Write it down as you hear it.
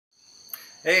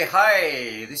Hey,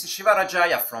 hi, this is Shiva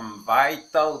Rajaya from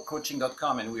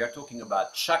vitalcoaching.com, and we are talking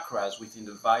about chakras within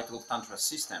the Vital Tantra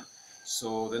system.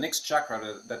 So the next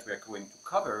chakra that we are going to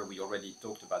cover, we already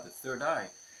talked about the third eye.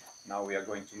 Now we are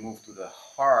going to move to the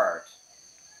heart.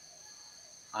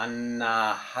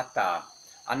 Anahata.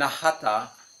 Anahata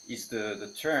is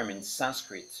the term in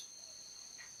Sanskrit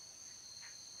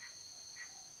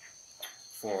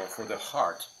for the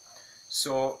heart.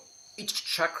 So each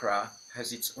chakra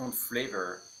has its own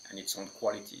flavor and its own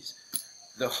qualities.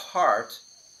 The heart,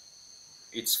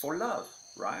 it's for love,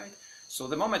 right? So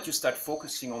the moment you start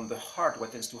focusing on the heart,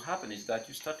 what tends to happen is that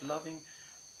you start loving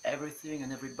everything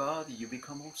and everybody. You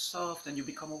become all soft and you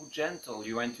become all gentle.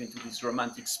 You enter into this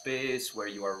romantic space where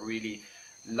you are really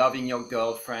loving your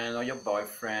girlfriend or your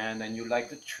boyfriend, and you like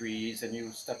the trees, and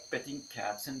you start petting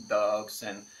cats and dogs,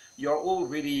 and you're all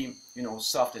really,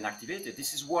 soft and activated.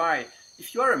 This is why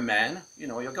if you are a man,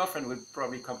 your girlfriend will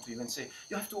probably come to you and say,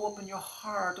 you have to open your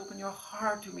heart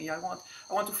to me. I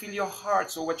want to feel your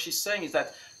heart. So what she's saying is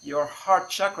that your heart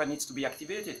chakra needs to be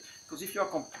activated, because if you're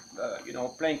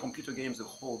playing computer games the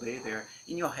whole day there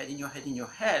in your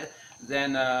head,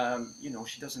 then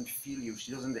she doesn't feel you,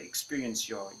 she doesn't experience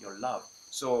your love.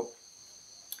 So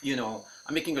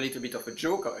I'm making a little bit of a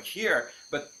joke here,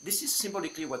 but this is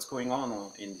symbolically what's going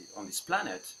on this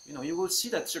planet. You will see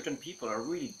that certain people are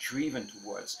really driven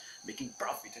towards making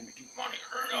profit and making money,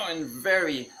 and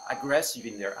very aggressive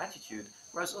in their attitude,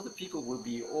 whereas other people will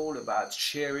be all about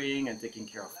sharing and taking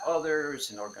care of others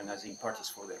and organizing parties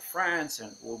for their friends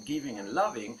and all giving and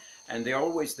loving, and they're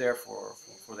always there for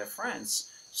their friends.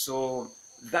 So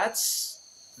that's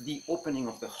the opening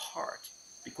of the heart.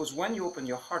 Because when you open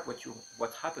your heart,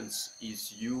 what happens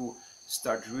is you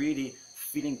start really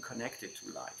feeling connected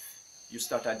to life. You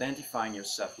start identifying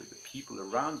yourself with the people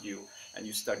around you, and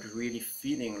you start really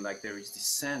feeling like there is this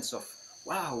sense of,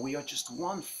 wow, we are just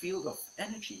one field of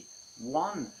energy,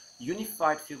 one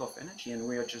unified field of energy, and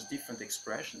we are just different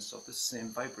expressions of the same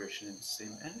vibration and the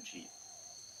same energy.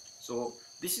 So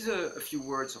this is a few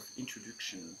words of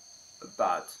introduction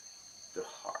about the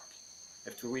heart.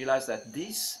 You have to realize that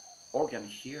this organ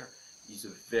here is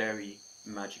a very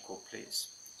magical place.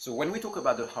 So when we talk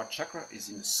about the heart chakra, it's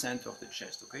in the center of the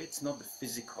chest, okay? It's not the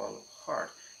physical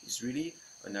heart. It's really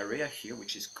an area here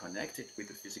which is connected with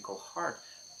the physical heart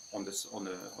on the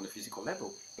physical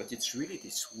level, but it's really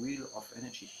this wheel of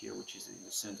energy here which is in the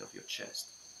center of your chest.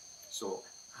 So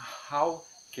how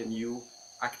can you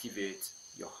activate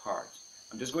your heart?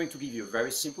 I'm just going to give you a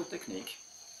very simple technique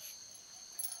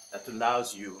that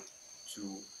allows you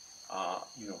to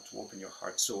to open your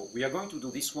heart. So we are going to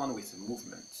do this one with a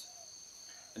movement,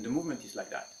 and the movement is like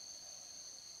that.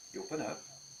 You open up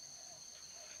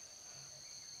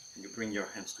and you bring your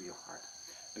hands to your heart,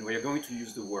 and we are going to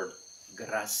use the word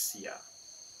gracia.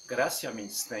 Gracia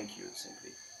means thank you,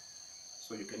 simply.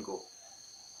 So you can go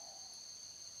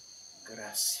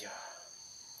gracia.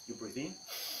 You breathe in,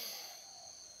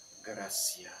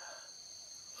 gracia,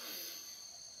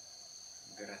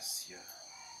 gracia,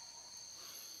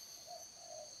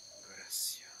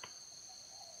 gracia,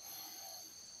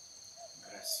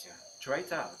 gracia. Try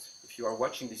it out. If you are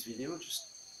watching this video, just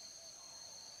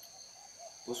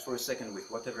pause for a second with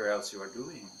whatever else you are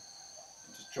doing,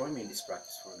 and just join me in this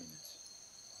practice for a minute.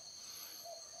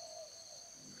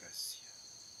 Gracia,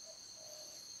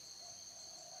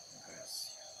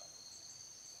 gracia,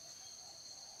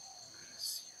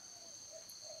 gracia,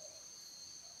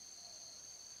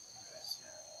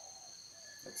 gracia.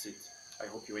 That's it. I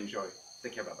hope you enjoy.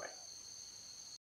 Take care. Bye-bye.